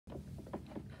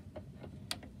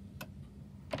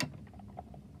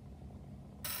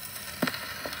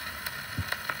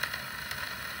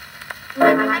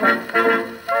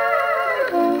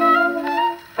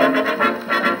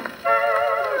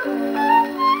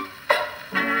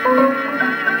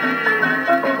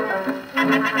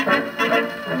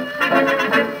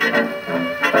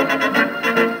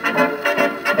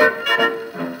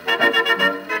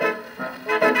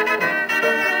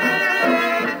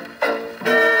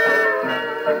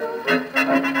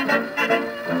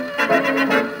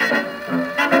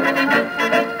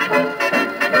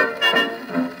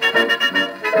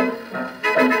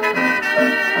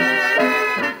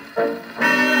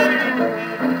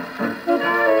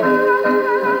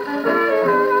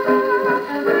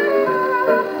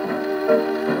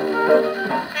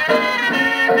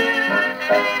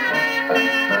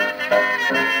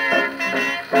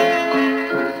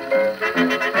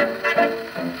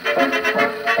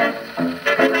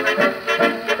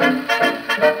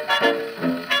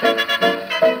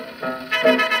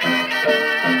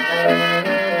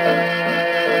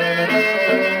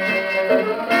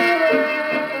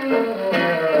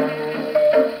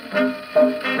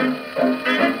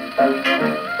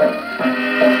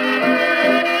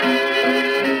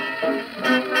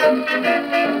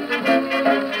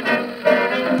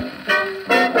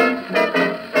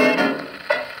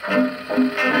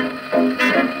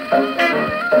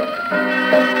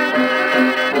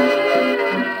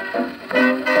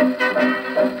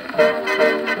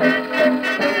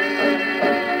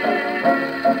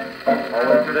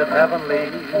Heavenly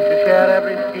to share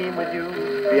every scheme with you,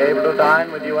 be able to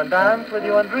dine with you and dance with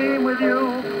you and dream with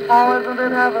you. Oh, isn't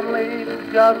it heavenly,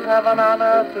 just heaven on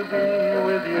earth to be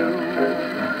with you?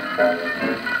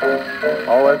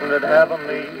 Oh, isn't it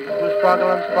heavenly to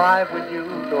struggle and strive with you,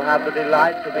 to have the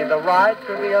delight to be the right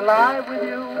to be alive with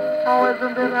you? Oh,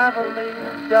 isn't it heavenly,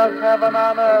 just heaven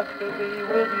on earth to be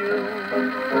with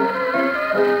you?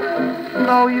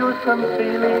 No use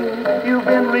concealing, you've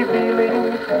been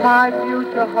revealing my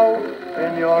future hope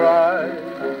in your eyes.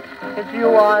 It's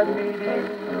you I'm meeting,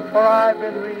 for I've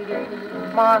been reading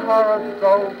my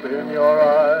horoscope in your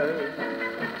eyes.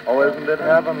 Oh, isn't it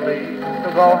heavenly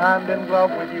to go hand in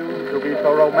glove with you, to be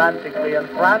so romantically and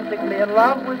frantically in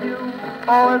love with you?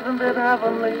 Oh, isn't it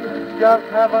heavenly, just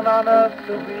heaven on earth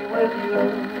to be with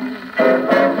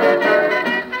you?